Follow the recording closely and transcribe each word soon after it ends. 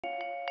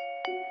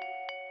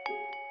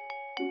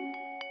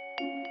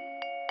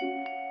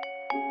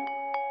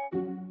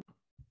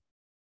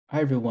Hi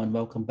everyone,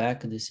 welcome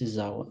back. This is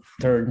our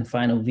third and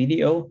final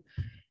video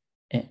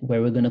where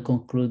we're going to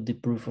conclude the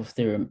proof of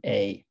theorem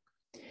A.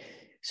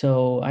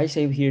 So I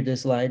save here the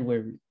slide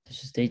where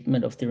there's a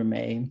statement of theorem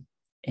A,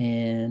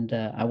 and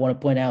I want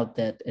to point out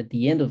that at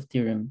the end of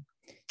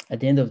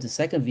the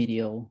second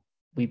video,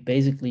 we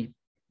basically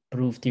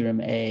proved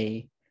theorem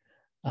A,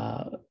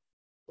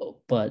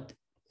 but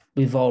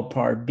with all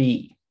part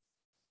B.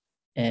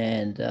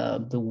 And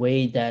the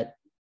way that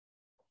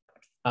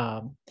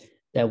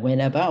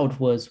went about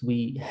was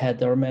we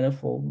had our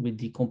manifold, we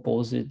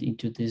decompose it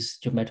into these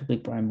geometrically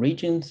prime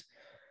regions,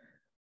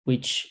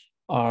 which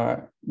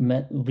are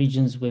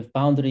regions with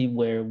boundary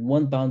where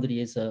one boundary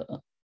is a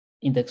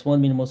index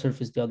one minimal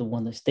surface, the other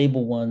one are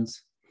stable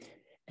ones.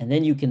 And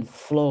then you can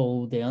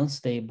flow the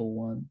unstable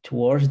one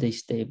towards the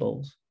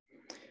stables.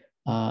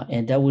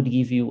 And that would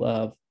give you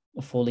a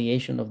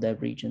foliation of that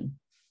region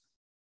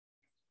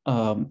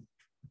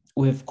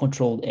with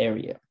controlled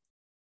area.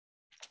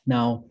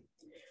 Now,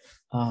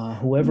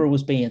 whoever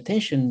was paying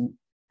attention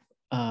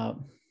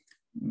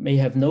may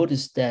have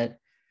noticed that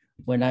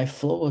when I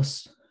flow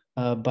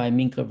by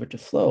mean curvature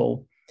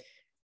flow,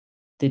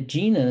 the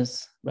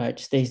genus, right,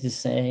 stays the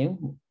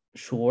same,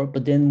 sure,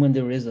 but then when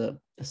there is a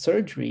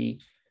surgery,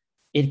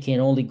 it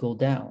can only go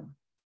down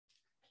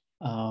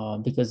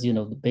because, you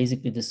know,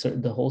 basically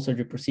the whole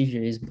surgery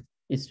procedure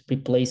is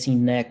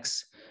replacing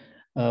necks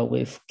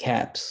with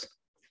caps.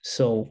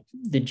 So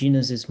the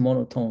genus is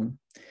monotone.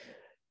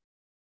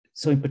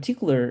 So in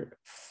particular,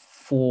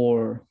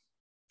 for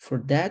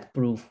that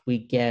proof, we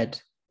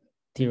get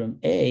theorem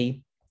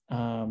A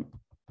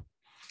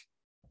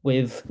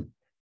with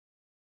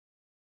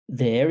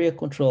the area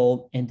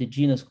control and the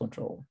genus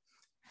control.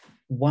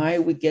 Why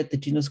we get the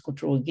genus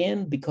control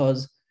again?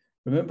 Because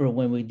remember,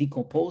 when we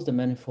decompose the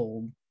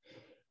manifold,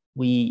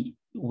 we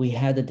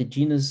had that the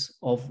genus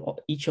of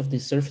each of the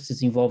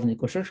surfaces involved in the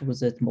construction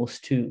was at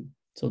most 2.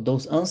 So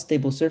those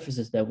unstable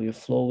surfaces that we are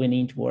flowing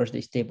in towards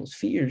the stable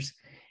spheres,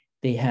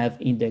 they have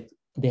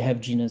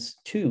genus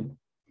 2,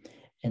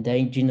 and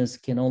that genus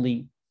can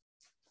only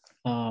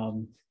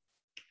go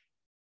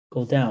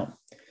down.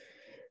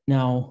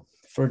 Now,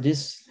 for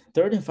this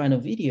third and final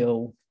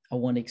video, I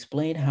want to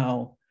explain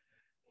how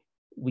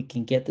we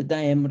can get the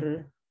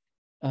diameter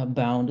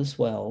bound as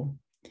well,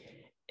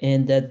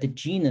 and that the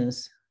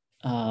genus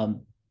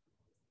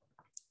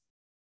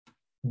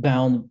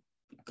bound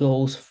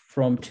goes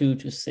from 2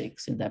 to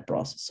 6 in that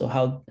process. So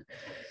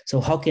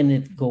how can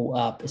it go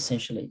up,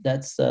 essentially?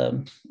 That's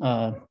a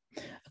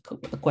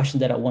question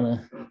that I want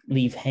to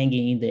leave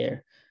hanging in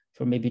there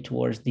for maybe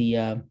towards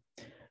the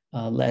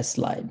last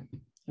slide.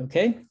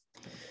 Okay,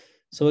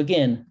 so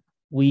again,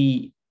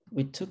 we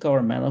took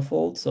our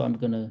manifold, so I'm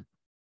going to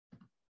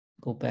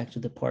go back to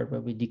the part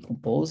where we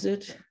decompose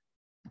it,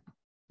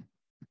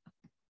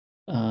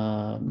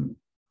 right,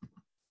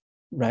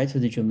 to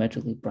the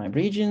geometrically prime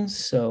regions.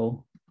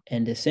 So,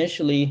 and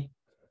essentially,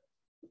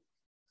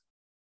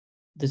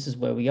 this is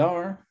where we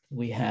are.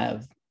 We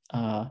have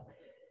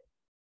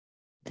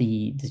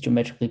the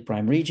geometrically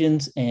prime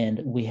regions,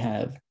 and we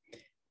have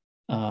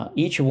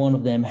each one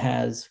of them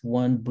has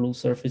one blue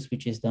surface,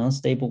 which is the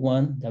unstable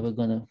one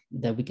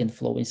that we can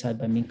flow inside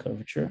by mean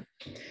curvature.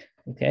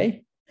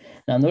 Okay.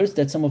 Now notice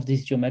that some of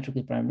these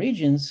geometrically prime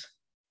regions,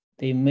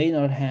 they may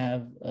not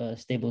have a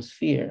stable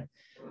sphere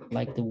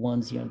like the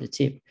ones here on the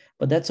tip,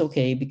 but that's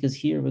okay, because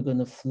here we're going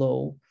to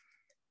flow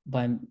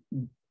by,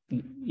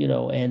 you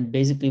know, and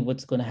basically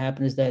what's going to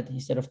happen is that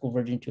instead of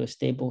converging to a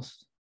stable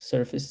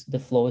surface, the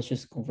flow is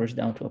just converged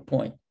down to a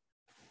point.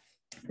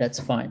 That's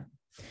fine.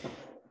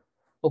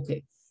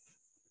 Okay.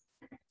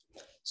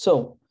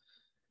 So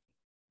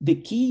the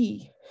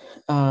key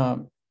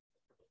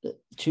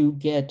to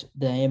get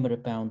diameter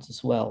bounds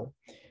as well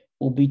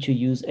will be to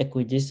use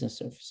equidistant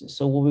surfaces.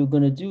 So what we're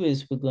going to do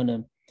is we're going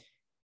to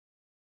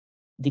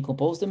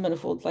decompose the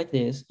manifold like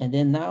this, and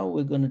then now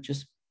we're going to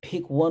just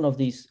pick one of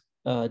these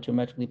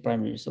geometrically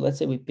prime regions. So let's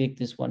say we pick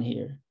this one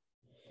here.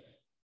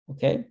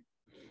 Okay.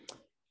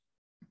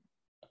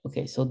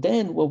 Okay, so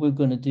then what we're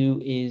going to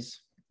do is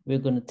we're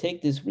going to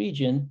take this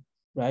region,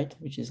 right,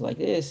 which is like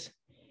this,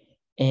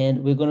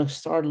 and we're going to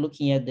start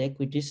looking at the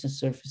equidistant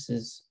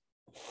surfaces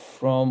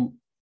from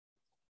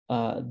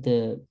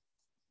the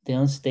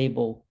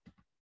unstable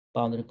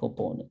boundary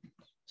component.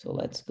 So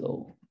let's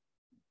go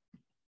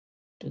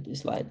to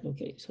this slide.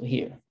 Okay, so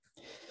here.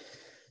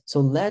 So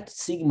let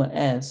sigma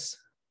s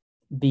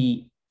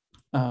be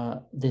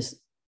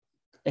this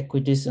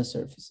equidistant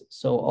surfaces.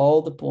 So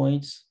all the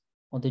points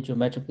on the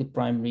geometrically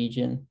prime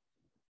region,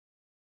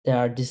 there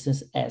are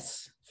distance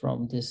s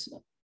from this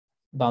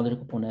boundary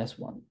component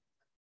S1.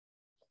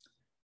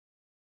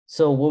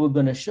 So what we're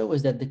going to show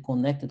is that the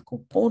connected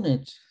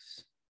components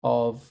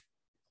of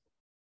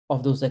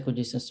those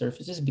equidistant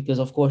surfaces, because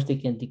of course they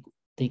can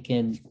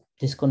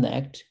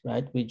disconnect,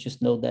 right? We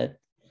just know that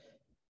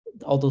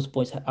all those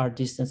points are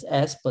distance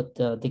s, but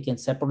they can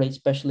separate,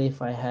 especially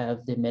if I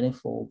have the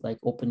manifold like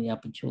opening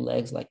up in 2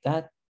 legs like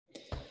that.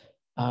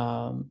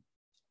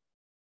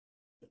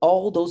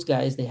 All those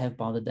guys, they have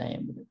bounded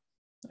diameter.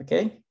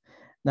 Okay.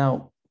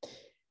 Now,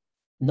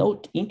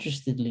 note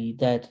interestedly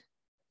that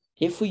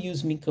if we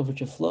use mean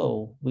curvature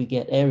flow, we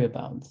get area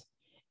bounds.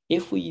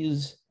 If we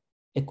use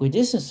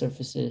equidistant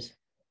surfaces,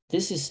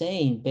 this is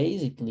saying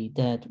basically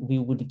that we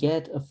would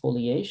get a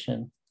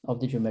foliation of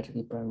the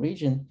geometrically prime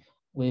region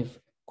with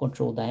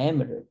control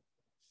diameter.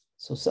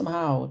 So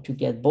somehow to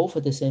get both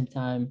at the same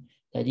time,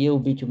 the idea will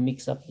be to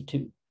mix up the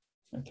two,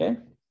 okay?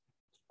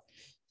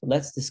 So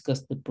let's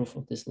discuss the proof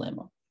of this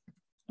lemma.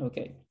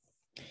 Okay,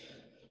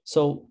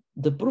 so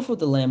the proof of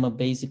the lemma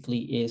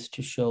basically is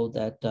to show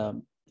that,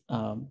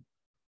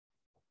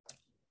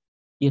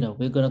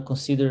 we're gonna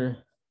consider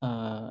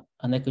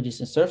an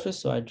equidistant surface.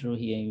 So I drew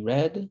here in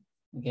red,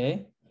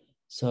 okay?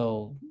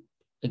 So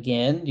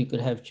again, you could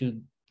have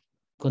two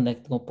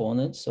connect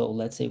components. So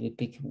let's say we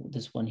pick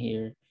this one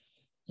here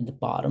in the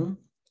bottom,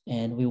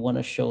 and we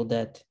wanna show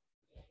that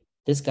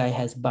this guy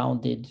has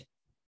bounded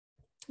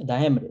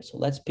diameter. So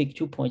let's pick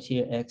 2 points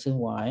here, X and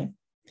Y.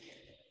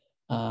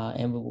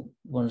 And we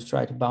want to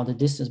try to bound the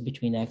distance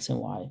between X and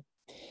Y.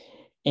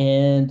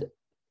 And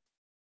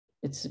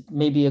it's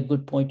maybe a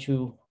good point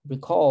to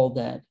recall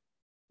that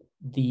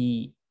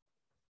this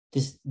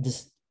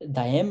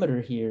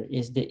diameter here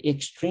is the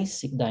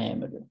extrinsic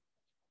diameter.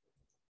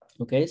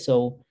 Okay,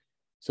 so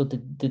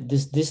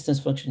this distance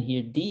function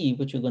here, D,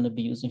 which you're going to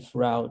be using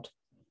throughout,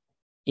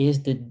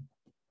 is the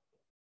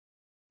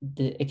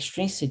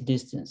extrinsic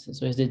distance.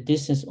 So it's the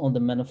distance on the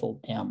manifold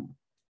M.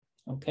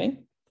 Okay.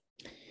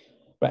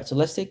 Right, so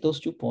let's take those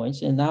 2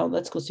 points, and now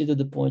let's consider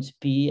the points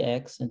P,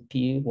 X, and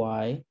P,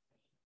 Y,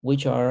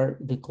 which are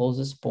the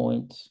closest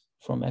points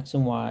from X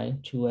and Y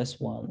to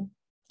S1.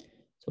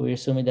 So we're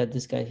assuming that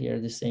this guy here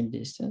is the same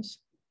distance.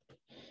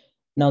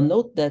 Now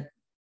note that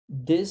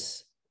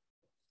this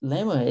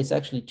lemma is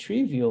actually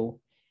trivial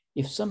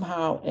if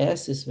somehow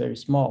S is very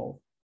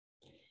small.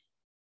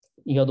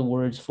 In other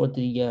words, for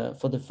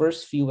the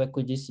first few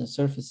equidistant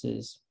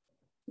surfaces,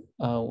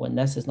 when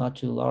S is not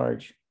too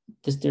large,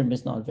 this term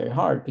is not very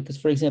hard because,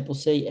 for example,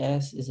 say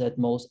S is at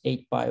most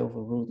 8 pi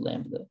over root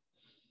lambda.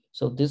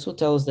 So this will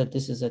tell us that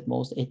this is at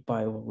most 8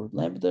 pi over root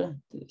lambda,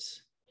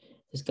 this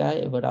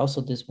guy, but also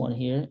this one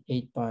here,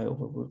 8 pi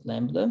over root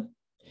lambda.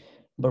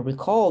 But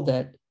recall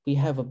that we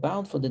have a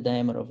bound for the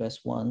diameter of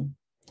S1,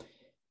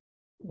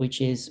 which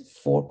is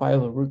 4 pi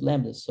over root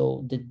lambda.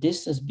 So the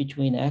distance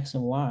between X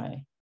and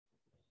Y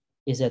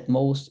is at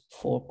most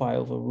 4 pi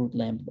over root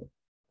lambda.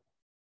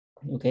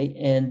 Okay,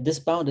 and this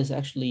bound is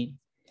actually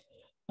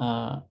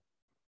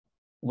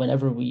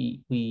whenever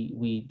we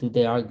do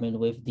the argument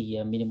with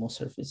the minimal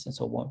surface and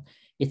so on,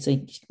 it's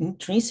an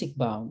intrinsic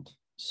bound.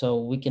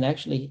 So we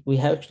actually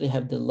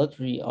have the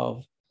luxury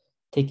of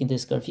taking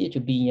this curve here to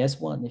be in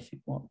S1 if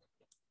you want.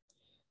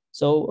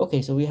 So,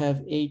 okay, so we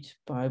have 8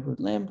 pi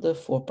root lambda,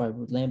 4 pi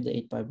root lambda,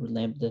 8 pi root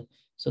lambda.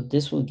 So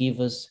this will give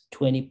us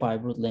 20 pi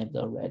root lambda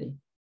already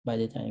by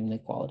the time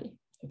inequality,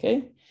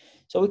 okay?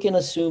 So we can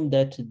assume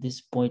that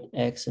this point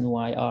X and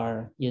Y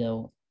are,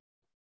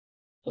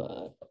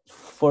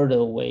 further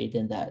away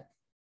than that.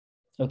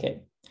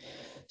 Okay,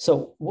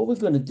 so what we're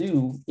going to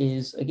do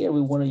is, again,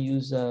 we want to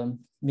use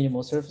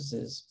minimal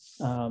surfaces.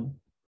 So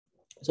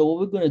what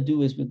we're going to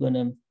do is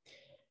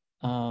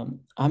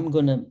I'm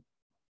going to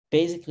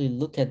basically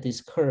look at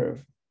this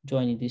curve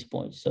joining these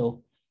points.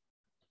 So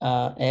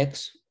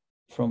X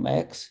from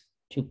X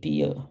to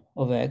P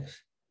of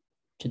X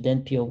to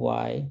then P of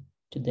Y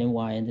to then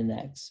Y and then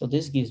X. So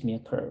this gives me a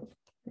curve,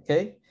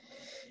 okay?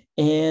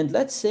 And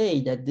let's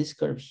say that this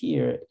curve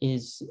here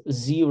is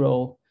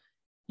zero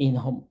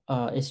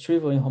is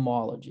trivial in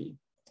homology.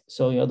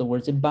 So in other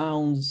words, it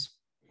bounds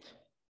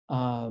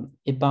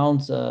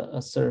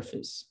a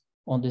surface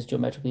on this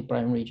geometrically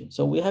prime region.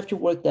 So we have to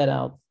work that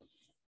out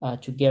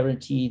to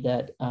guarantee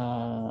that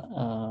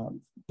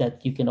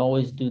that you can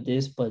always do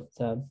this, but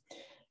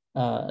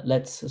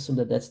let's assume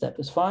that that step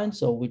is fine.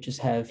 So we just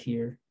have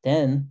here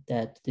then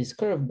that this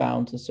curve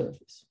bounds a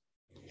surface.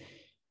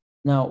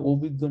 Now, what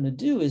we're going to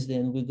do is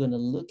then we're going to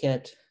look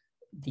at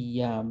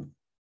the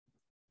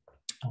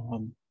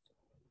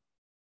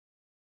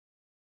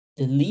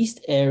least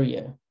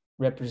area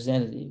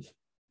representative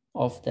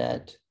of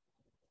that.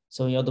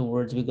 So in other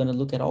words, we're going to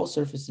look at all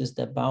surfaces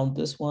that bound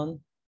this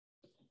one,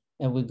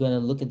 and we're going to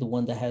look at the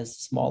one that has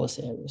the smallest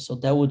area. So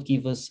that would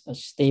give us a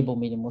stable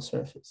minimal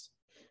surface.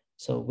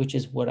 So which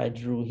is what I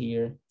drew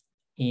here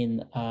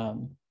in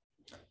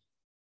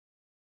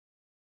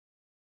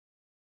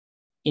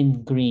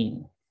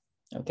green,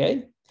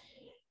 okay?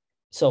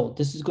 So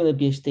this is going to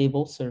be a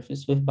stable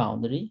surface with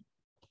boundary.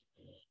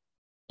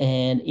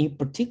 And in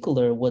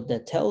particular, what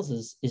that tells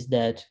us is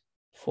that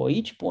for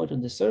each point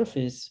on the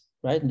surface,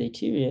 right, in the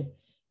interior,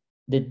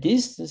 the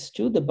distance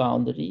to the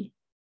boundary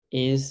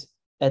is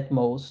at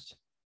most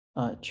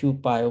 2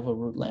 pi over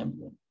root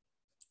lambda,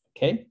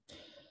 okay?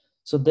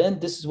 So then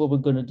this is what we're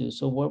going to do.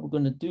 So what we're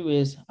going to do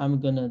is I'm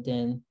going to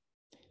then,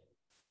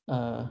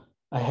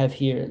 we have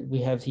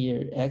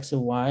here X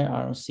and Y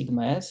are on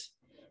sigma S.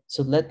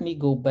 So let me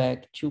go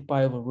back 2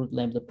 pi over root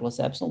lambda plus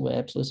epsilon, where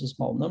epsilon is a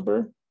small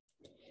number.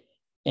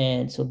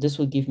 And so this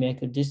will give me a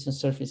equidistant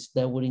surface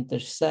that would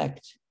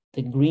intersect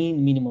the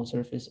green minimal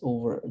surface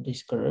over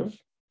this curve.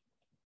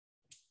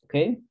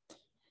 okay?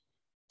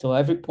 So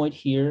every point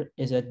here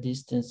is at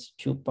distance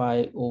 2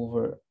 pi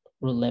over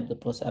root lambda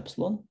plus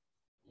epsilon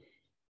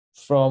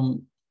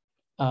from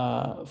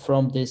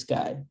this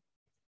guy,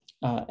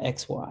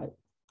 xy,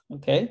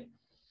 okay?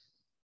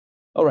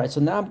 All right, so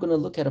now I'm gonna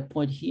look at a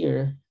point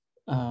here,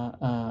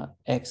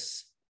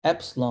 x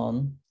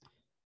epsilon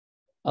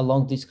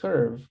along this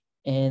curve,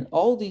 and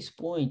all these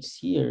points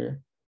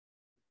here,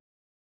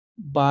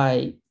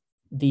 by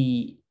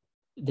the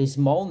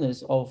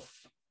smallness of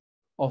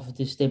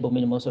the stable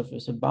minimal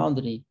surface or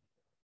boundary,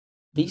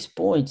 these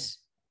points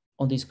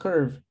on this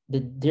curve,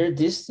 their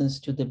distance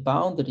to the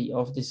boundary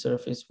of the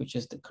surface, which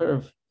is the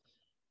curve,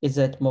 is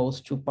at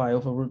most 2 pi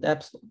over root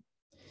epsilon.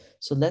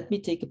 So let me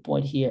take a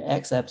point here,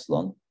 x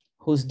epsilon,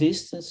 whose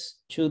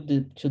distance to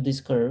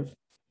this curve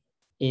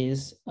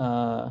is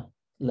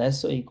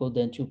less or equal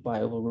than 2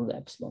 pi over root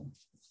epsilon,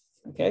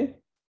 okay?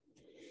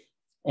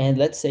 And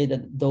let's say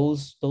that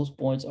those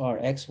points are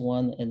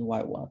x1 and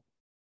y1.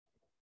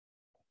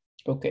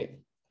 Okay.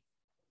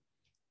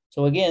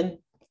 So again,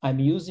 I'm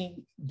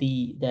using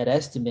that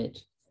estimate,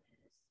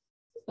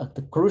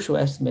 the crucial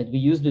estimate. We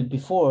used it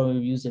before,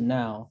 we use it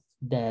now,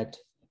 that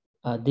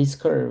this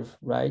curve,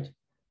 right?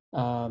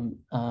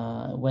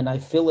 When I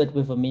fill it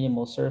with a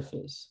minimal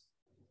surface,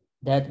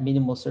 that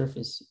minimal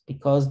surface,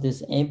 because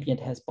this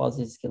ambient has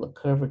positive scalar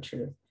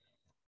curvature,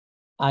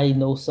 I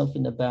know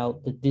something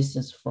about the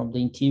distance from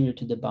the interior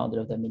to the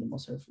boundary of that minimal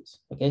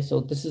surface. Okay, so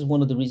this is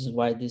one of the reasons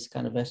why this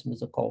kind of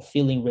estimates are called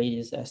filling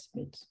radius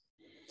estimates.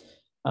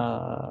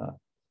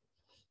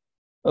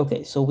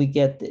 Okay, so we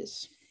get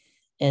this.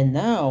 And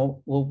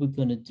now what we're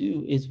gonna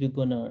do is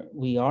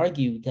we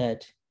argue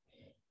that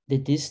the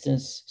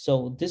distance,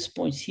 so this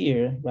points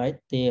here, right?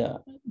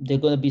 They're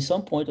gonna be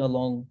some point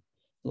along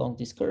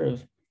this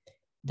curve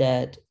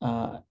that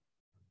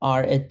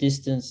are at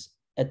distance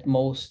at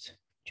most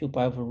 2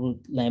 pi over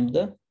root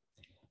lambda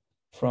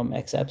from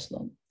x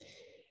epsilon.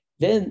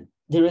 Then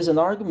there is an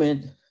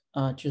argument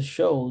to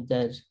show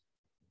that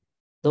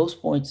those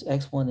points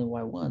x1 and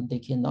y1, they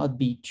cannot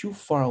be too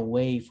far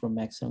away from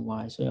x and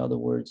y. So in other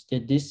words, the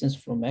distance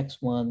from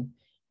x1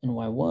 and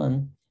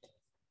y1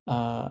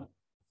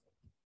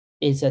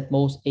 is at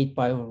most 8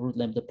 pi over root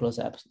lambda plus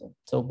epsilon.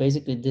 So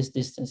basically this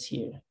distance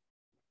here,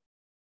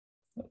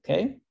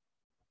 okay?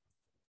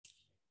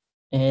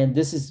 And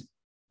this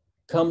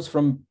comes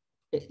from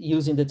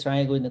using the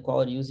triangle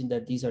inequality, using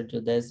that these are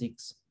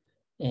geodesics,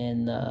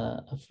 and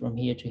from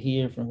here to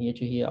here, from here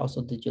to here,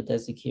 also the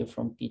geodesic here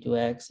from P to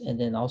X, and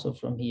then also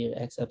from here,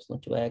 X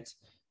epsilon to X,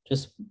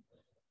 just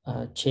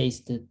chase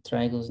the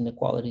triangles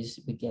inequalities,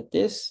 we get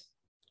this.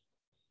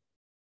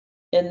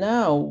 And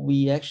now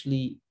we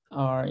actually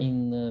are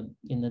in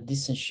a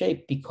decent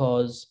shape,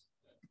 because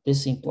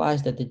this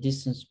implies that the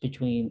distance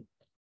between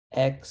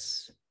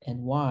X and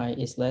Y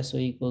is less or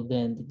equal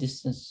than the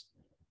distance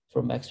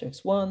from X to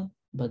X1,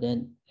 but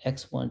then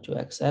X1 to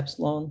X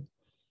epsilon,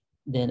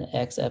 then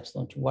X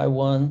epsilon to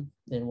Y1,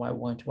 then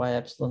Y1 to Y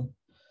epsilon.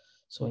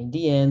 So in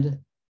the end,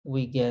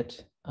 we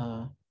get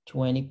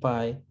 20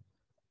 pi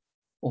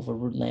over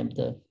root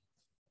lambda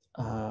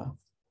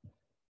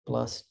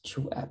plus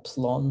 2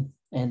 epsilon.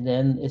 And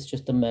then it's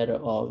just a matter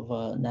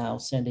of now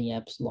sending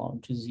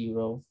epsilon to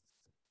 0.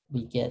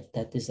 We get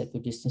that these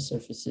equidistant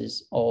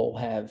surfaces all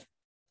have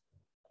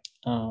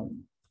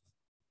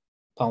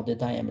bounded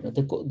diameter,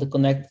 the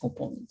connected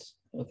components,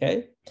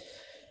 okay?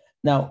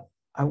 Now,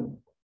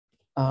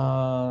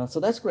 so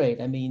that's great.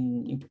 I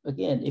mean,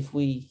 again, if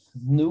we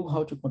knew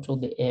how to control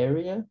the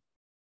area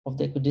of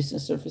the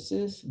equidistant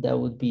surfaces, that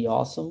would be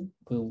awesome.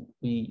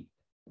 We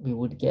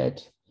would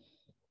get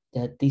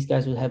that these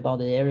guys would have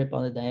bounded area,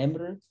 bounded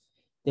diameter.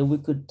 Then we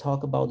could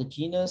talk about the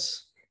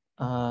genus,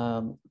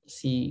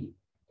 see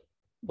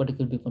what it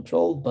could be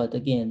controlled. But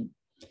again,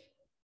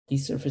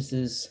 these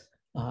surfaces,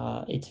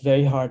 it's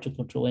very hard to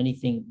control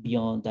anything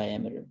beyond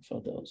diameter for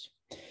those.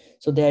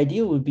 So the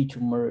idea would be to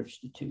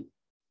merge the two,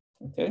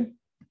 okay?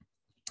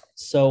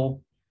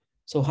 So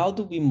how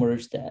do we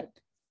merge that?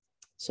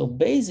 So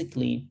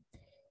basically,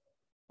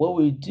 what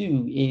we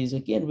do is,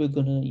 again, we're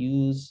gonna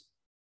use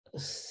a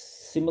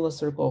similar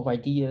circle of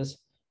ideas,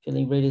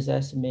 filling radius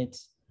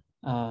estimates,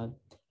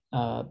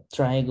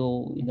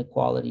 triangle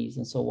inequalities,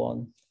 and so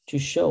on, to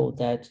show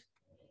that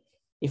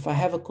if I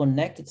have a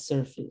connected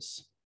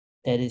surface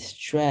that is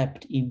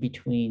trapped in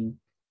between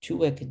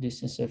two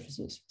equidistant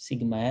surfaces,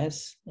 sigma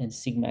s and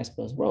sigma s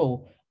plus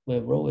rho,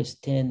 where rho is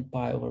 10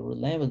 pi over root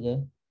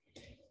lambda.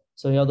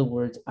 So in other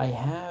words, I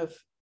have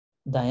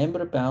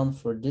diameter bound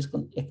for this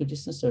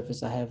equidistant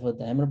surface. I have a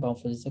diameter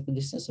bound for this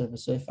equidistant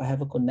surface. So if I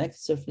have a connected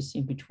surface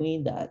in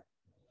between that,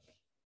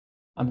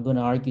 I'm going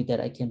to argue that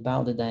I can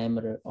bound the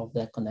diameter of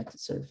that connected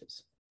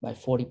surface by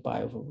 40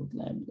 pi over root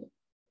lambda.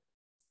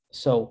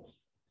 So,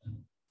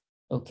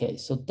 okay,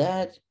 so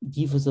that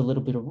gives us a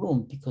little bit of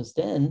room, because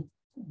then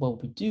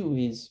what we do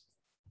is,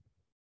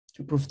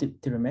 to prove the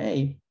theorem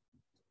A,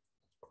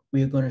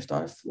 we're going to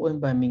start flowing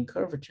by mean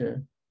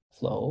curvature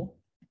flow,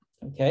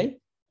 okay?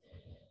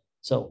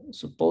 So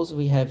suppose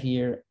we have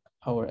here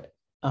our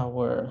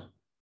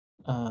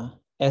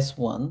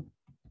S1,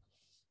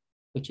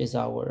 which is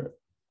our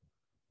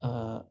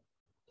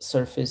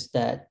surface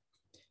that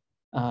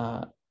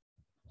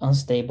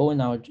unstable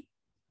in our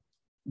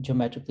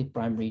geometrically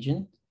prime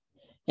region.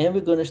 And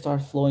we're going to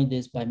start flowing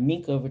this by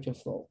mean curvature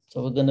flow.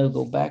 So we're going to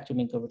go back to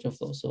mean curvature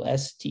flow. So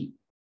ST,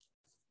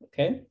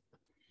 okay?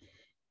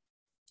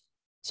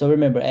 So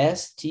remember,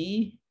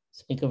 ST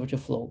is mean curvature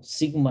flow.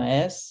 Sigma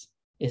S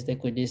is the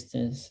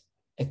equidistant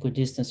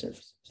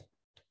surfaces.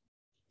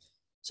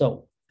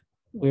 So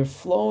we're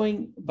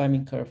flowing by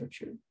mean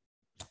curvature.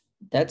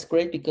 That's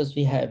great because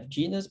we have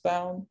genus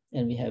bound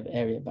and we have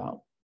area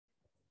bound.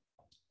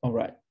 All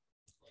right.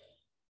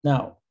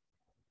 Now,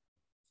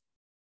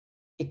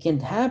 it can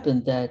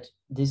happen that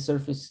this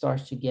surface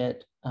starts to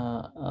get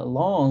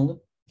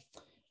long,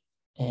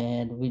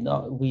 and we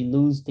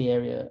lose the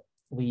area,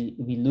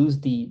 we lose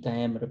the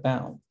diameter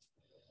bound.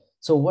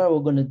 So what we're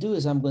going to do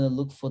is I'm going to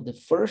look for the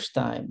first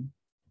time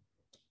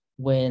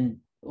when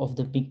of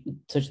the big,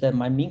 such that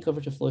my mean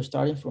curvature flow is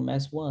starting from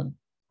S1,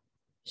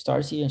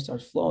 starts here and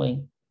starts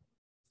flowing.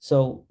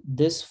 So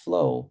this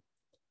flow,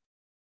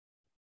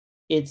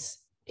 it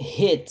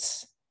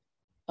hits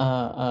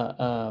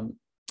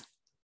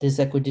this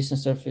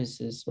equidistant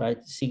surfaces, right?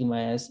 Sigma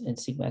S and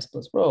sigma S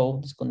plus rho,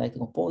 disconnected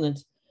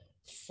components,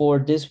 for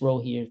this rho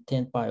here,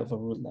 10 pi over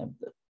root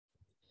lambda.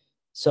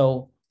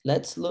 So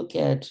let's look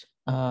at,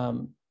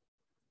 in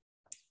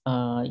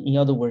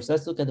other words,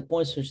 let's look at the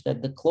points such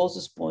that the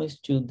closest points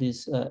to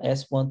this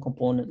S1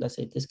 component, let's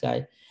say this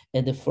guy,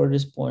 and the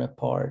furthest point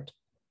apart,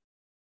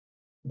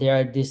 they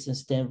are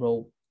distance 10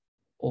 rho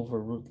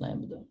over root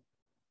lambda.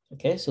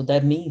 Okay, so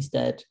that means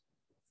that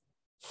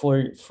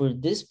for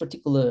this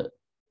particular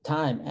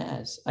time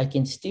S, I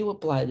can still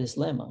apply this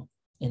lemma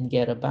and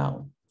get a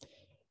bound.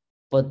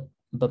 But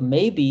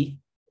maybe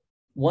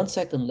 1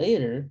 second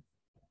later,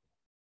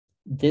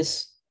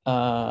 this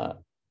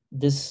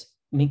this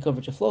mean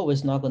curvature flow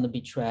is not going to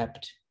be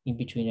trapped in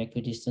between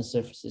equidistant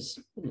surfaces,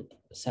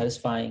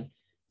 satisfying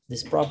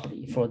this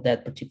property for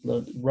that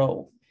particular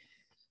row.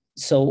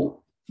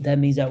 So that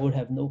means I would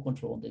have no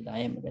control on the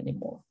diameter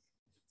anymore.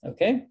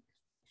 Okay,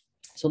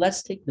 so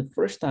let's take the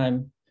first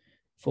time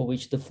for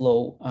which the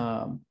flow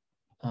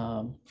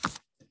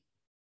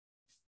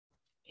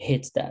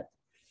hits that.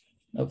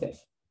 Okay,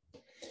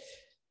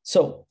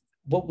 so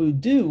what we'll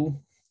do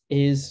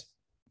is,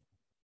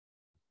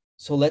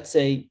 so let's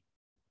say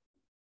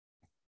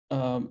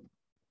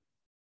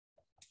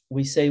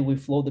we say we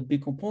flow the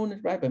big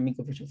component, right, by mean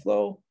curvature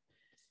flow,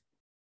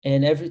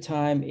 and every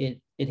time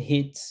it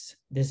hits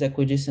this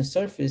equidistant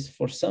surface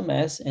for some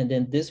S, and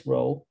then this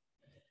row,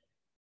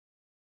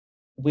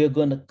 we're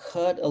going to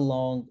cut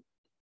along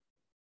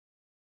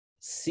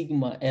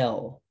sigma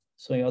L.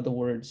 So in other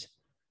words,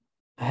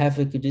 I have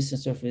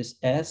equidistant surface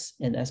S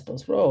and S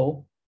plus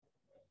rho.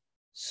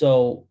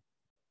 So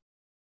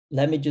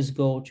let me just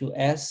go to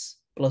S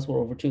plus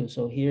rho over 2.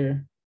 So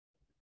here,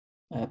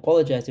 I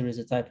apologize, there is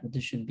a typo.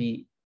 This should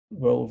be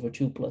rho over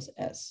 2 plus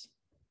S.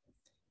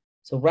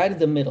 So right in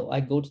the middle,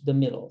 I go to the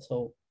middle.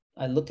 So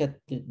I look at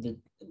the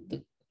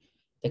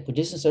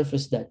equidistant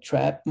surface that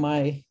trap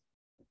my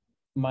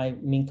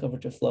mean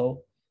curvature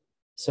flow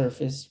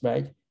surface,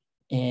 right?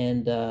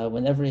 And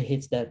whenever it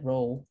hits that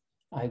row,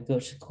 I go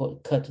to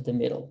cut to the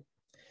middle.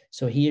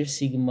 So here,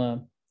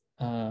 sigma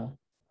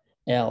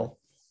L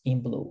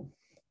in blue.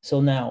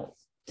 So now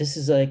this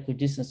is an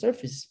equidistant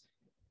surface.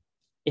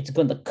 It's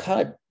going to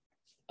cut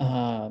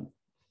our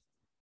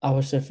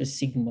surface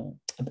sigma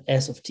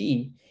S of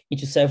t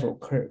into several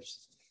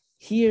curves.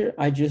 Here,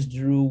 I just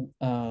drew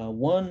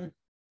one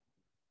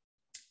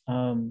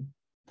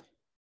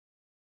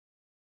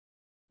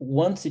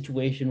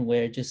situation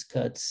where it just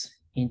cuts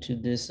into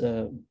this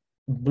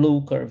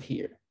blue curve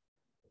here.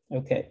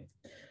 Okay,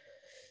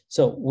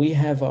 so we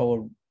have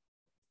our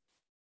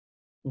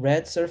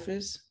red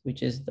surface,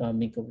 which is the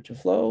mean curvature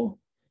flow.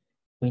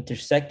 We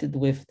intersected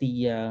with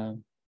the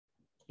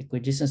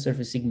equidistant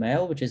surface sigma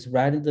L, which is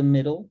right in the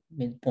middle,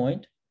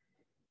 midpoint.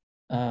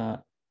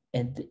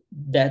 And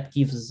that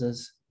gives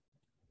us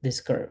this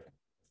curve.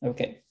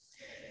 Okay,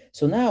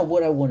 so now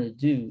what I want to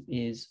do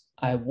is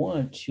I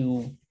want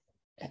to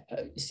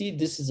see,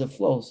 this is a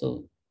flow,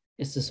 so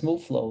it's a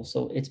smooth flow.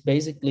 So it's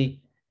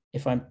basically,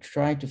 if I'm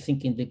trying to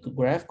think in the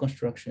graph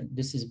construction,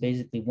 this is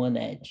basically one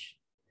edge.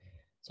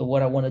 So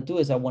what I want to do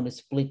is I want to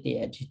split the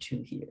edge in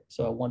two here.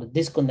 So I want to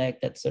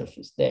disconnect that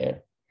surface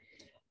there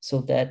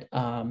so that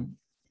I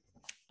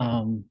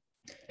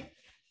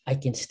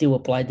can still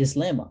apply this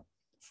lemma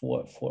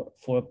for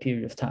a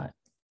period of time.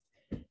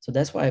 So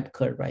that's why I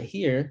cut right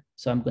here.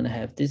 So I'm going to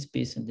have this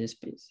piece and this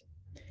piece.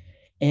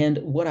 And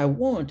what I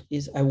want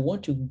is I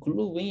want to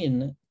glue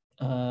in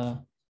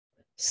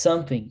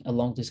something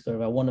along this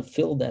curve. I want to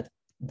fill that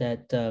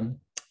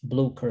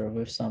blue curve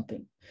with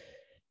something.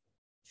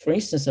 For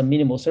instance, a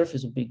minimal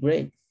surface would be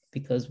great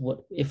because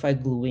what if I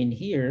glue in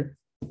here,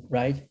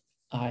 right?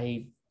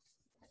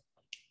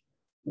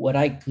 What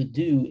I could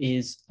do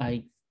is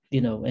and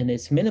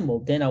it's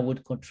minimal, then I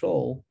would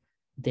control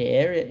the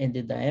area and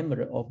the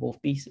diameter of both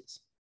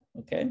pieces.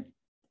 Okay.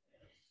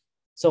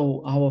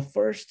 So our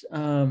first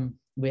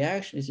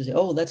reaction is to say,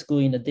 oh, let's glue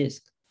in a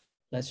disk.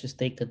 Let's just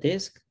take a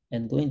disk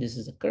and glue in. This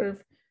is a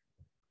curve.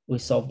 We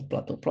solve the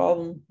Plateau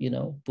problem, you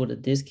know, put a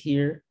disk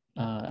here.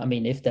 I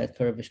mean, if that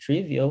curve is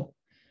trivial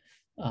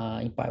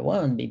in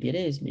pi1, maybe it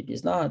is, maybe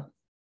it's not.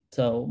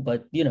 So,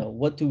 but you know,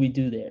 what do we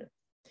do there?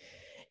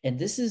 And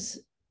this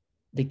is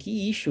the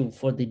key issue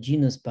for the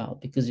genus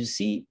bound, because you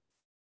see,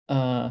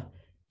 I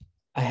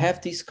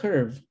have this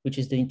curve, which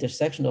is the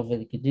intersection of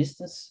the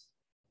equidistance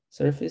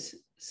surface,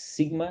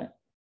 sigma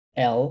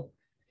L,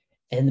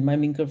 and my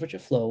mean curvature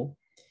flow.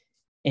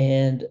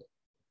 And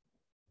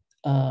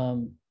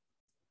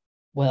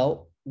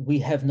well, we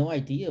have no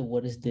idea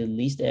what is the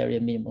least area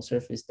minimal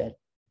surface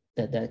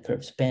that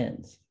curve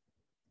spans,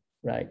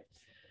 right?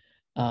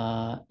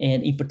 And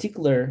in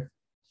particular,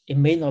 it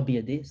may not be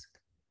a disk,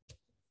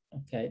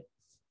 okay?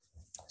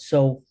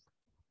 So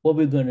what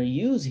we're gonna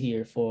use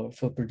here for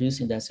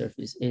producing that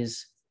surface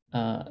is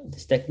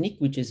this technique,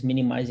 which is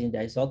minimizing the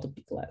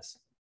isotopy class.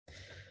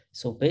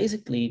 So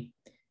basically,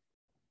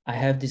 I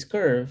have this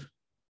curve,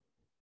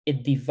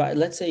 it divides,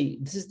 let's say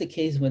this is the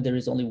case when there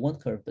is only one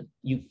curve, but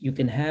you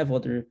can have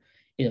other,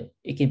 you know,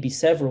 it can be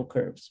several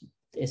curves.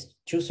 It's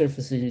two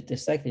surfaces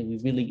intersecting, we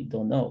really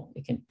don't know.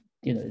 It can,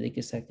 you know, they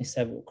can intersect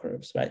several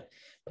curves, right?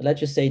 But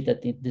let's just say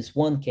that in this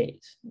one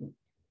case,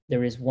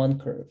 there is one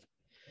curve.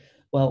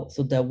 Well,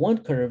 so that one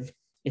curve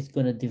is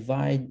going to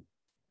divide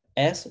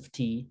S of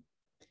t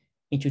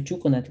into two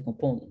connected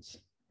components.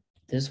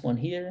 This one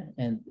here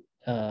and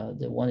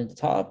the one at the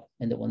top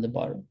and the one at the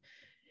bottom.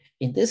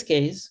 In this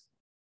case,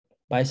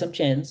 by some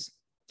chance,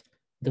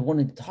 the one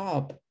at the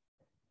top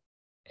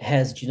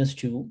has genus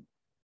 2,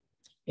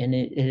 and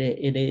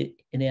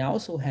it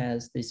also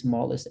has the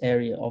smallest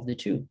area of the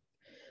two.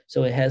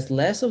 So it has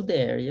less of the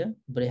area,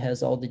 but it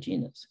has all the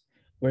genus.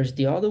 Whereas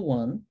the other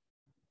one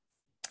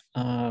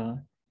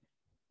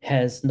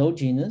has no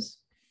genus,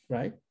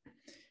 right?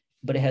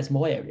 But it has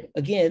more area.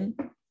 Again,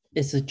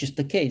 it's just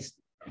the case.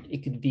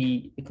 It could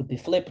be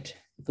flipped.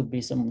 It could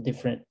be some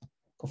different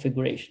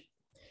configuration.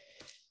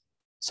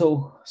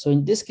 So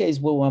in this case,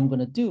 what I'm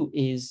gonna do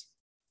is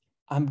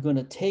I'm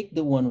gonna take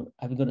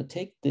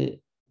the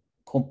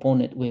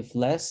component with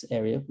less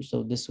area.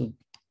 So this would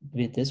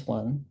be this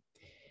one.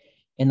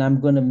 And I'm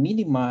gonna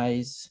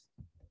minimize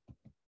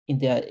in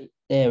the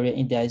area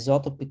in the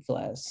isotopy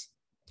class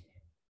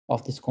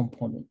of this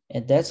component.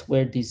 And that's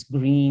where this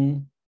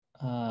green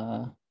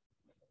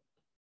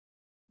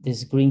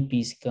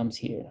piece comes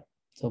here.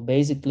 So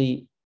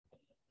basically,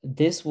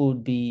 this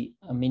would be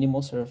a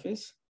minimal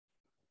surface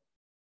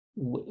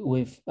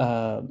with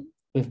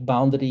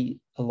boundary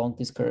along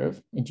this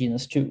curve in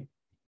genus 2.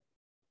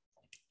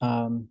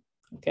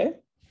 Okay,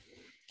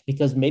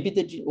 because maybe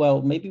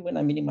maybe when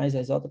I minimize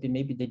isotopy,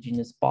 maybe the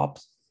genus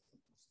pops,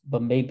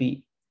 but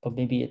maybe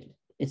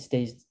it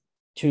stays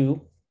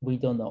 2. We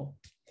don't know.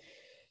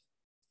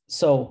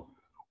 So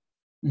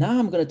now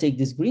I'm going to take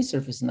this green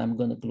surface and I'm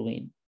going to glue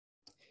in.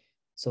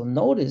 So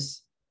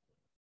notice,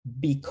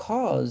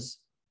 because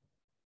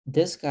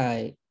this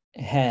guy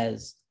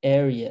has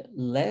area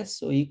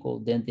less or equal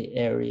than the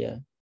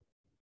area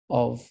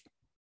of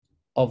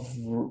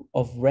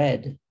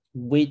red,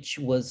 which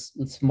was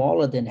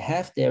smaller than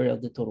half the area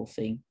of the total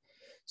thing.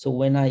 So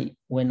when I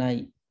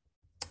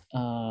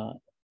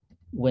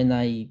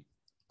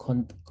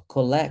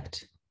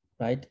collect,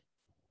 right,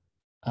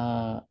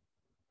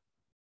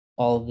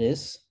 all of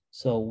this.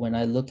 So when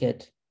I look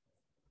at,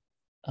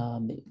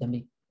 let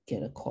me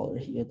get a color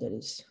here that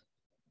is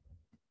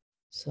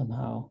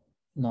somehow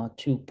not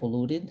too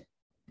polluted.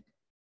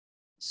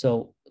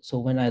 So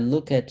when I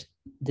look at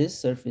this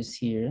surface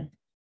here,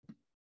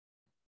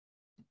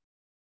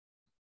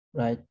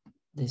 right,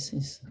 I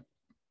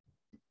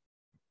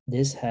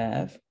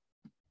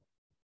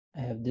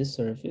have this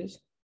surface.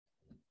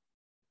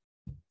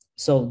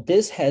 So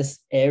this has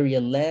area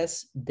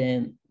less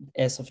than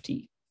S of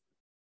t,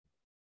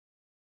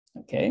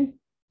 okay?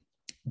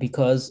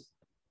 Because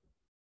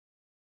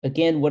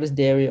again, what is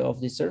the area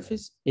of the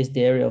surface? Is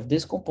the area of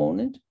this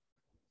component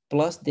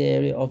plus the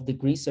area of the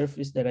green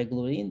surface that I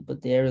glue in,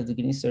 but the area of the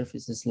green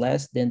surface is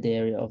less than the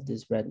area of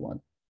this red one.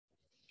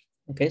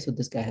 Okay, so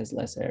this guy has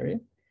less area.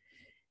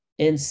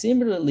 And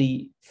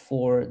similarly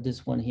for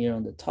this one here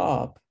on the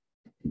top,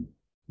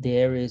 the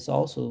area is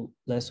also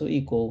less or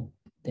equal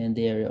than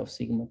the area of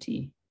sigma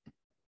t.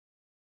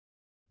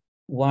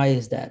 Why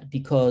is that?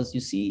 Because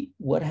you see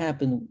what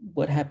happens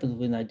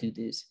when I do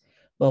this?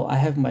 Well, I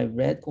have my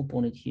red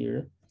component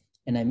here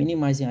and I'm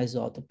minimizing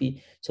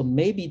isotopy. So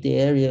maybe the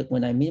area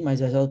when I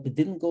minimize isotopy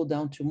didn't go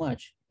down too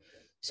much,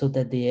 so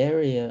that the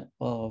area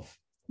of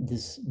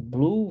this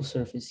blue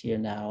surface here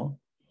now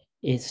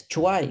is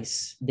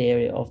twice the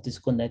area of this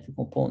connected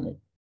component.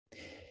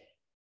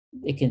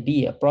 It can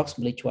be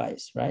approximately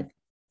twice, right?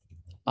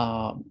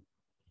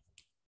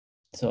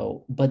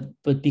 So, but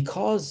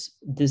because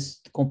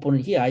this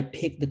component here, I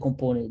picked the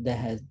component that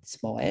has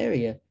small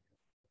area,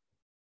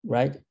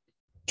 right?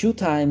 2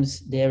 times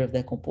the area of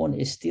that component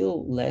is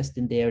still less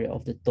than the area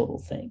of the total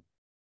thing,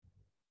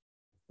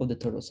 of the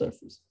total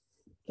surface,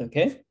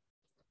 okay?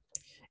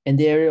 And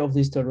the area of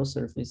this total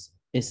surface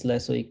is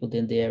less or equal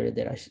than the area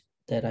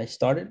that I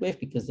started with,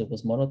 because there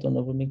was monotone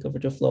over mean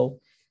curvature flow.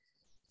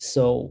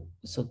 So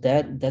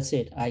that's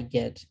it. I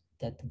get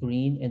that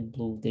green and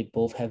blue, they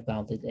both have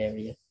bounded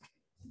area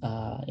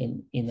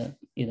in a,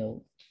 you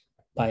know,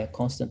 by a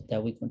constant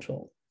that we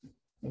control.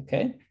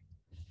 Okay.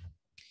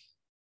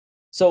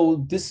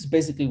 So this is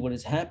basically what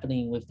is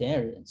happening with the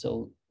area.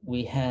 So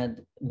we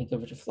had mean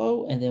curvature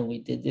flow, and then we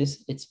did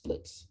this, it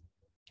splits.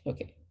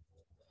 Okay.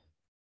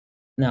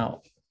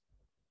 Now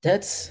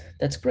that's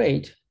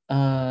great.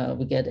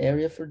 We get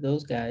area for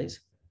those guys.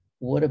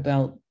 What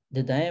about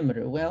the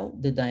diameter? Well,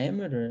 the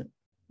diameter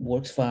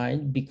works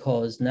fine,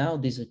 because now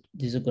these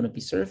are going to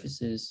be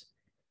surfaces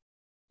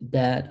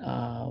that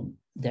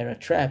that are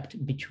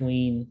trapped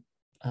between.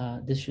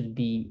 This should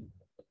be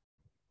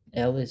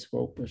L is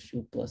rho plus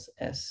U plus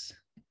S.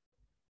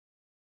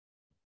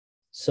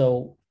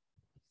 So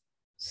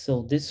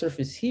this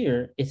surface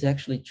here is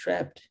actually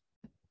trapped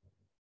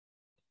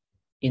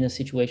in a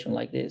situation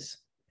like this,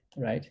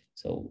 right?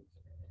 So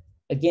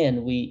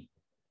again,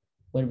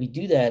 when we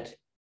do that,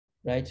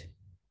 right,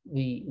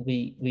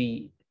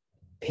 we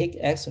pick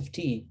x of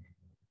t,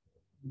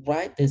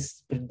 right?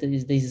 This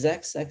is the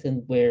exact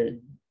second where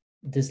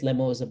this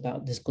lemma is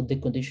about, the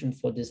condition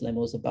for this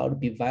lemma is about to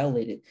be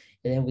violated,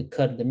 and then we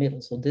cut in the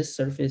middle. So this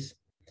surface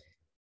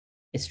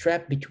is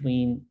trapped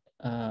between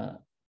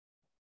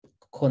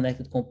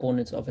connected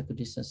components of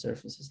equidistant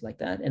surfaces like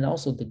that, and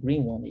also the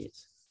green one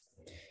is.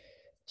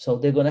 So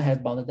they're going to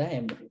have bounded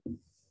diameter.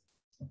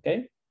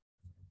 Okay.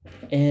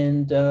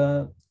 And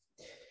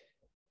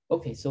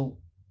okay, so,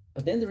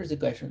 but then there is a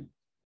question: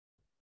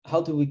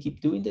 how do we keep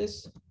doing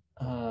this?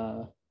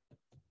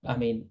 I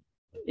mean,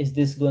 is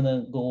this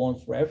gonna go on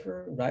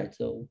forever, right?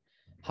 So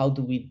how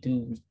do we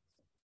do,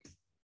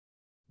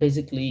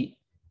 basically,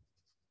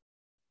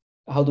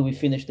 how do we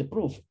finish the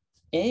proof?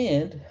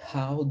 And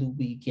how do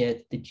we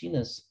get the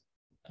genus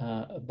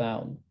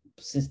bound,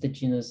 since the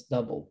genus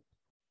double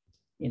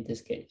in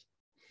this case?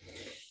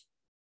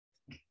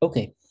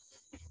 Okay,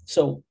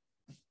 so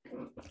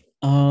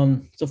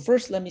so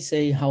first let me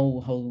say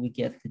how we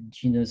get the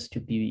genus to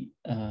be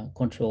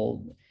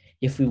controlled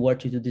if we were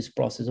to do this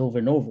process over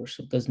and over.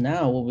 So because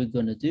now what we're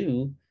going to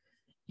do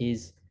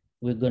is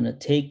we're going to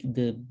take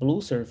the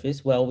blue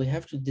surface. Well, we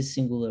have to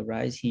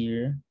desingularize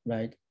here,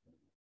 right,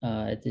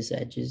 at these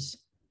edges,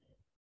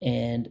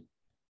 and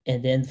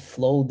then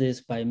flow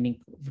this by mean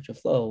curvature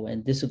flow.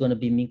 And this is going to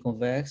be mean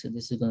convex, and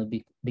this is going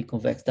to be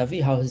convex.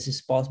 Davi, how is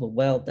this possible?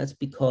 Well, that's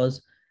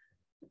because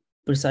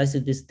precisely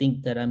this thing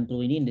that I'm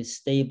gluing in is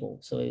stable.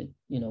 So,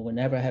 you know,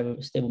 whenever I have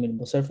a stable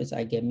minimal surface,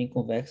 I get mean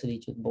convexity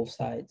to both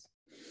sides.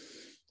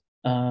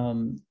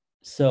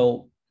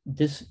 So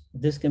this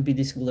can be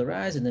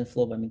desingularized and then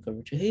flow by mean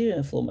curvature here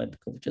and flow by mean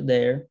curvature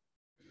there.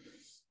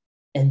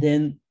 And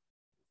then,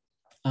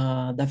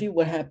 Davi,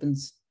 what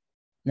happens?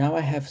 Now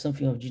I have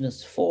something of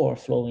genus 4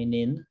 flowing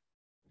in.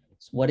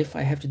 So what if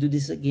I have to do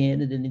this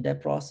again? And then in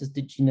that process,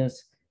 the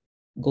genus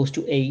goes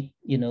to 8,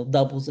 you know,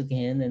 doubles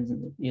again,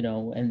 and, you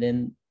know, and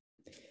then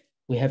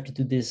we have to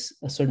do this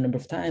a certain number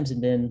of times.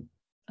 And then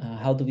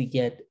how do we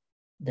get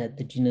that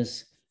the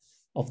genus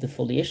of the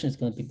foliation is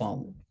going to be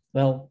bounded?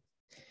 Well,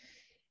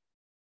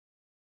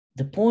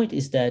 the point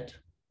is that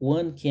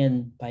one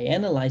can, by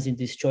analyzing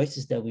these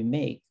choices that we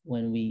make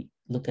when we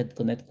look at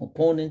connected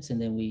components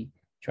and then we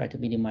try to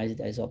minimize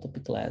the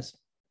isotopic class,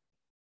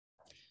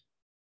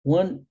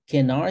 one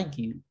can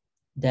argue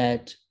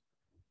that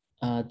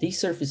these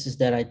surfaces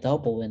that I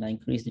double and I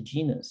increase the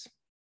genus,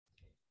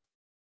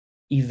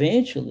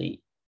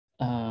 eventually,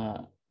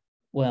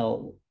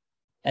 well,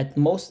 at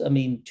most, I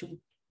mean,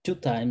 two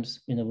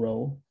times in a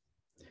row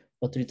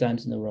or 3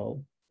 times in a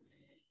row,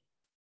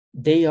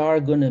 they're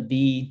going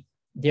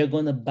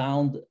to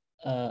bound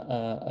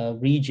a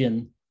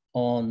region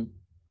on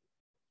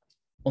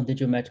the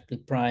geometrically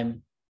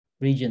prime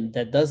region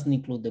that doesn't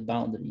include the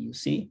boundary. You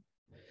see,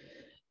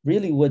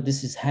 really what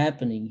this is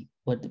happening,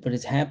 what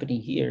is happening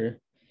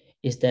here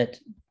is that,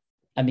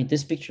 I mean,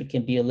 this picture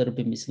can be a little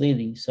bit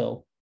misleading.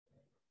 So,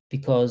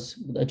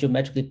 because a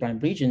geometrically prime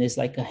region is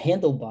like a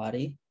handle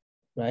body,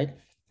 right?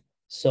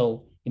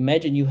 So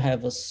imagine you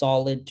have a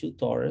solid 2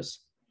 torus,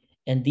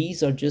 and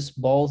these are just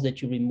balls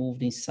that you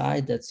removed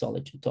inside that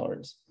solid 2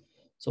 torus.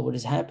 So what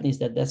is happening is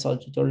that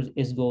solid 2 torus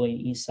is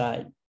going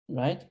inside,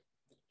 right?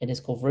 And it's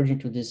converging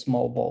to these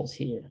small balls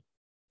here.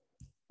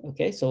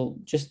 Okay, so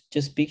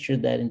just picture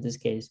that in this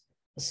case,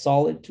 a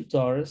solid 2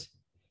 torus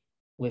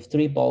with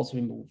 3 balls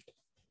removed.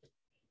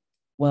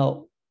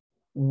 Well,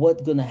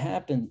 what's going to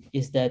happen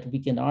is that we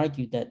can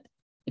argue that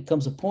it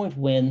comes a point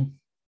when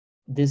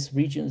this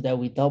region that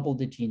we double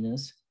the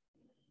genus,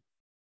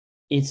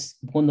 it's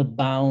going to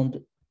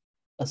bound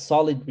a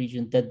solid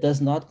region that does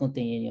not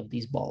contain any of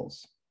these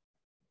balls.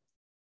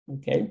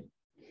 Okay.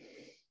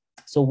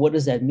 So what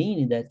does that mean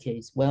in that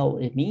case? Well,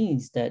 it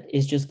means that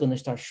it's just going to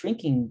start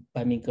shrinking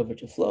by mean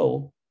curvature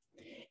flow,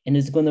 and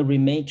it's going to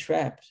remain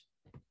trapped,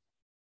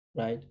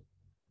 right?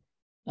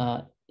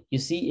 You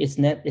see, it's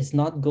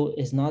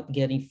not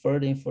getting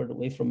further and further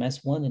away from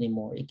S1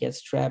 anymore. It gets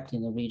trapped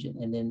in a region,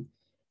 and then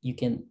you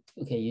can,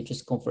 okay, you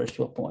just converge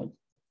to a point.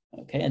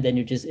 Okay, and then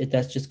you just,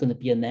 that's just going to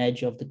be an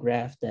edge of the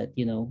graph that,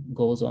 you know,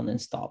 goes on and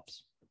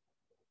stops.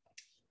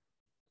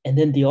 And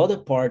then the other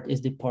part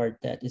is the part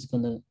that is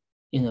going to,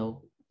 you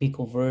know, be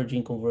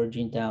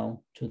converging down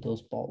to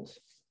those balls.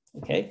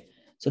 Okay,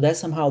 so that's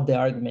somehow the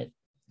argument,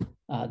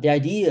 the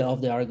idea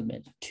of the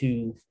argument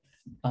to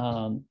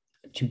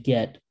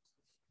get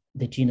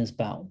the genus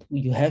bound.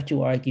 You have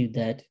to argue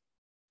that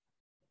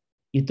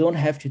you don't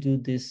have to do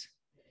this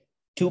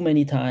too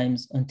many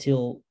times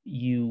until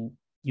you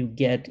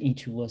get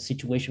into a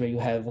situation where you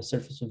have a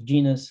surface of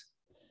genus,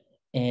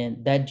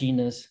 and that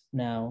genus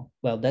now,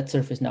 well, that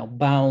surface now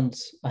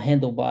bounds a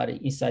handle body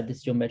inside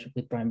this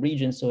geometrically prime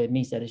region. So it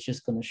means that it's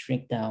just going to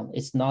shrink down.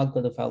 It's not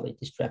going to violate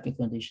this trapping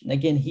condition.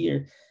 Again,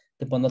 here,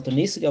 the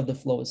monotonicity of the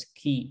flow is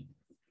key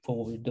for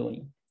what we're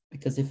doing,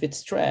 because if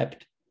it's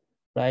trapped,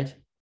 right,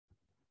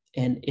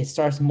 and it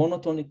starts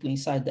monotonically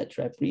inside that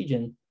trap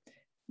region,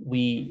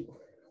 we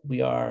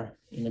are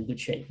in a good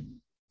shape.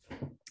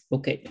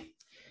 Okay.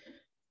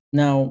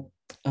 Now,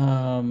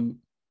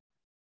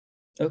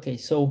 okay,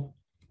 so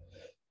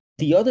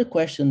the other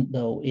question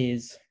though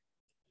is,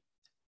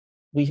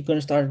 we're going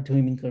to start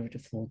doing mean curvature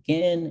flow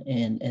again,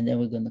 and then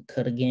we're going to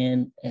cut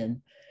again.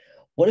 And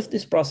what if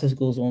this process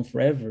goes on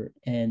forever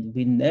and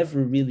we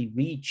never really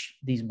reach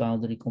these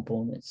boundary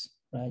components,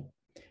 right?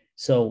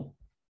 So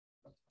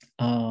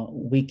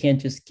we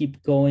can't just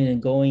keep going and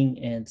going,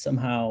 and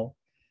somehow,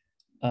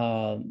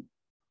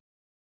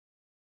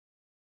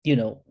 you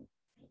know,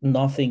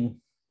 nothing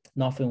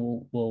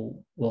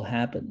will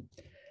happen.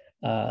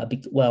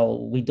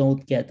 Well, we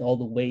don't get all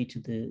the way to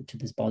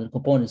this boundary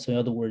component. So in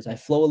other words, I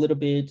flow a little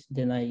bit,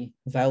 then I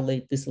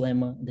violate this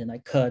lemma, then I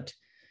cut,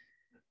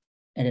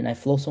 and then I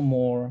flow some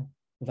more,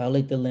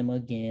 violate the lemma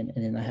again,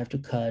 and then I have to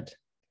cut.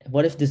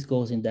 What if this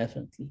goes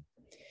indefinitely?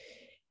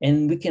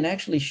 And we can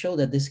actually show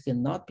that this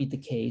cannot be the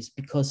case,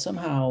 because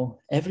somehow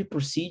every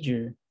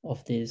procedure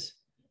of this,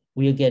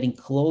 we are getting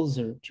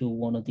closer to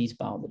one of these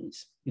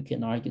boundaries. You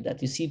can argue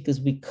that. You see, because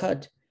we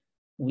cut,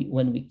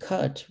 when we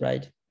cut,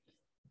 right,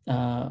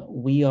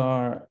 we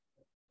are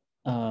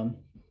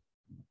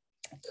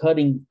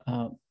cutting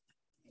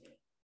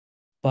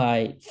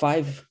by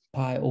 5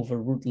 pi over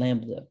root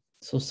lambda.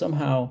 So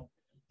somehow,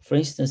 for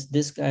instance,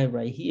 this guy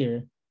right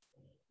here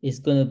is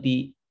going to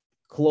be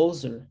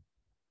closer,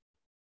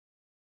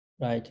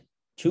 right,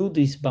 to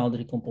these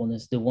boundary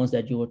components, the ones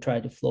that you will try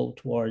to flow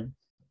toward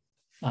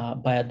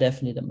by a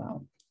definite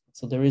amount.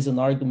 So there is an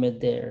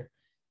argument there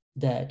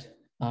that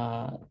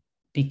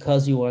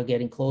because you are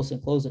getting closer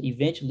and closer,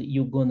 eventually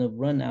you're going to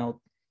run out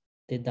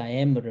the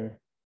diameter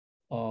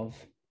of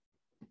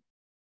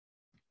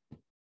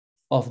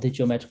the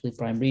geometrically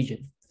prime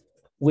region,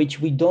 which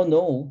we don't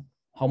know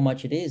how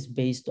much it is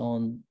based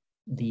on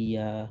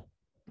the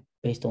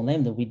based on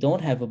lambda. We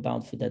don't have a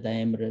bound for that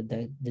diameter.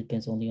 That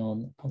depends only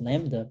on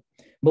lambda,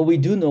 but we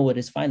do know it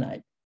is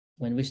finite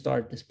when we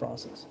start this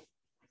process.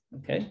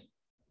 Okay.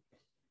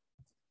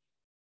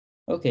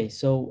 Okay,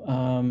 so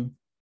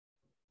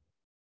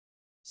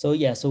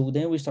yeah, so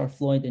then we start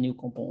flowing the new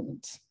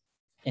components,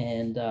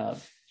 and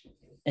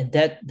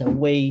that the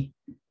way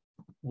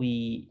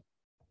we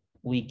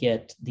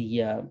get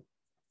the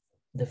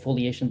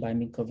foliation by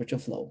mean curvature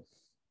flow,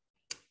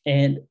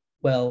 and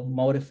well,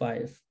 modify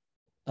it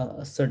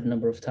a certain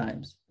number of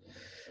times.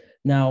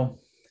 Now,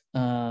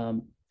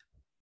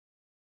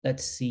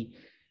 let's see,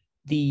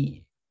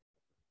 the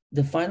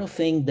final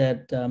thing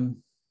that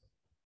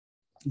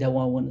that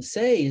what I want to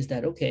say is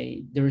that,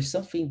 okay, there is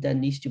something that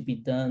needs to be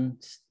done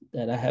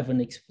that I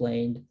haven't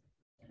explained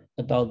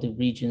about the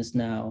regions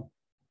now.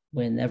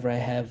 Whenever I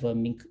have a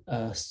mean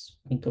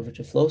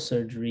curvature flow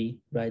surgery,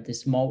 right, the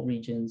small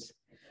regions,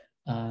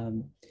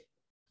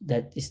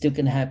 that still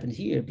can happen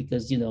here,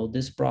 because, you know,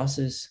 this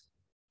process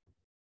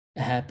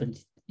happened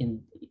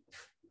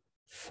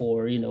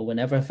for, you know,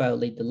 whenever I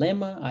violate the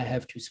lemma, I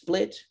have to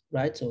split,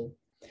 right? So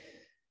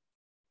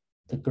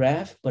the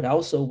graph, but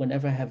also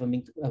whenever I have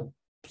a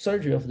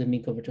surgery of the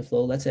mean curvature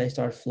flow, let's say I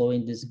start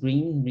flowing this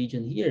green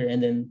region here,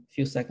 and then a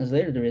few seconds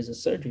later there is a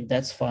surgery,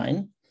 that's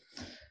fine.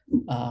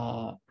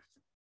 I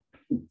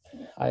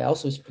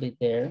also split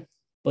there,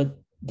 but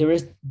there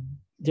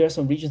are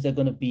some regions that are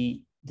going to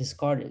be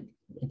discarded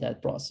in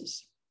that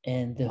process,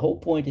 and the whole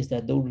point is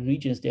that those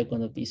regions, they're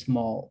going to be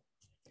small.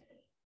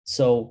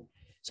 So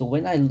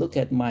when I look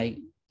at my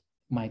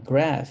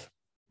graph,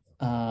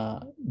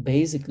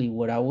 basically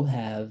what I will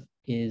have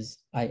is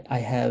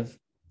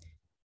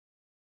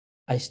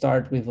I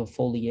start with a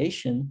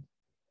foliation.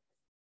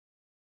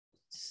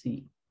 Let's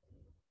see.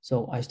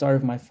 So I start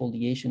with my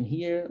foliation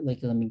here,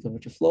 like a mean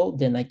curvature flow.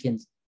 Then I can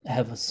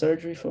have a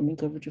surgery for mean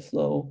curvature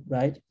flow,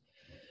 right?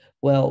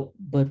 Well,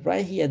 but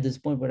right here at this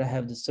point where I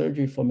have the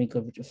surgery for mean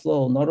curvature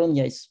flow, not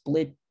only I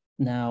split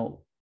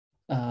now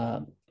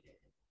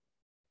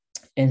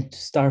and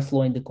start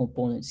flowing the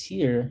components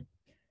here,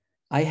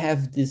 I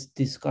have this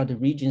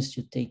discarded regions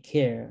to take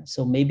care.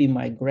 So maybe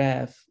my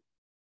graph,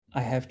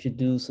 I have to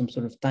do some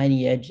sort of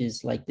tiny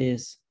edges like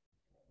this,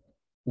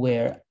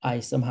 where I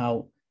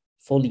somehow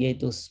foliate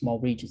those small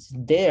regions.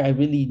 There, I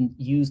really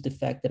use the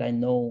fact that I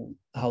know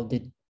how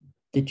the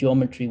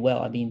geometry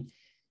well. I mean,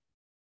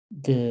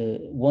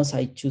 once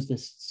I choose the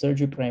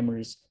surgery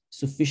parameters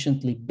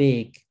sufficiently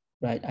big,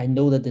 right? I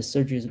know that the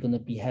surgery is going to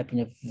be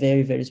happening at a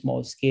very, very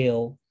small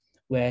scale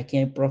where I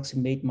can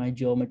approximate my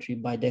geometry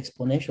by the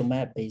exponential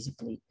map,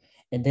 basically.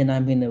 And then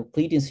I'm in a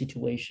Euclidean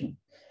situation.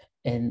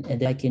 And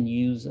then I can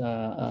use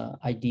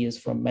ideas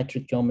from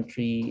metric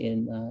geometry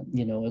and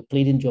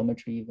Euclidean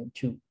geometry even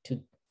to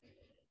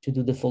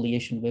do the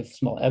foliation with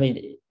small. I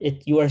mean,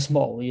 you are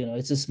small.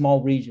 It's a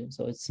small region,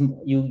 so it's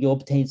you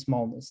obtain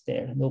smallness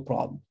there, no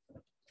problem.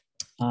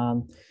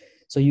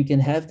 So you can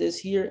have this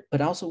here,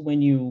 but also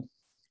when you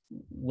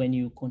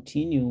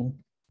continue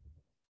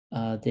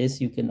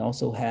this, you can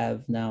also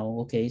have now.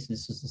 Okay, so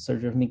this is the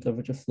surgery of mean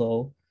curvature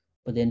flow,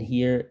 but then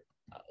here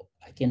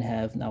I can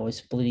have now a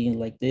splitting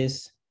like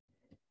this.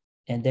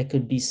 And there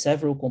could be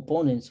several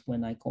components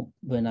when I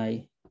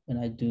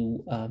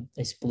do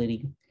a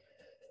splitting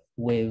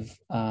with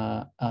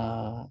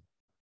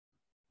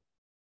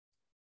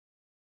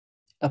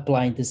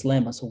applying this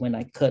lemma. So when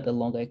I cut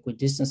along the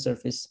equidistant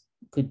surface,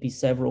 could be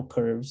several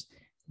curves.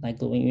 Like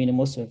going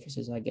minimal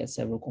surfaces, I get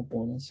several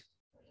components.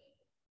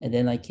 And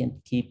then I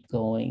can keep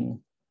going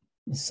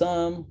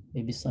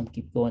maybe some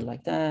keep going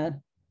like that.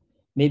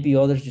 Maybe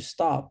others just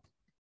stop.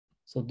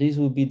 So these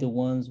will be the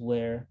ones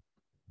where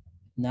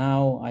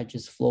now I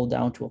just flow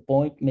down to a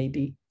point,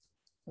 maybe,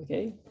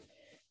 okay?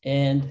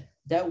 And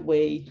that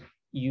way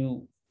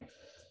you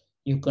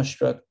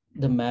construct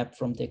the map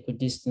from the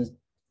equidistant,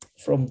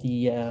 from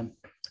the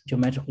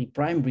geometrically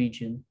prime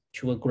region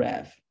to a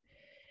graph.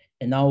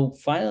 And now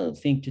final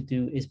thing to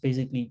do is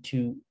basically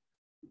to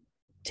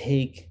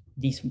take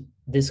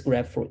this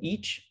graph for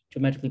each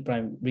geometrically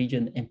prime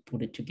region and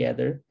put it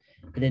together.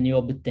 And then you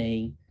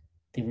obtain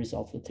the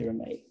result of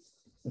theorem A.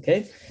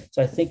 Okay,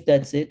 so I think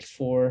that's it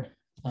for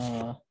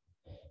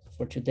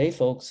today,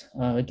 folks.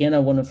 Again, I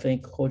want to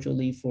thank Kojo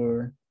Lee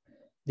for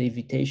the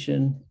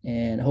invitation,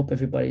 and I hope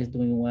everybody is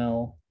doing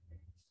well,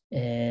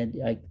 and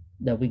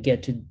that we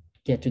get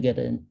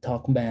together and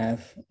talk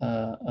math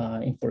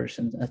in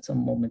person at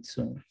some moment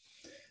soon.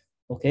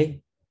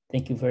 Okay,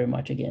 thank you very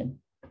much again.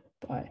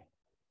 Bye.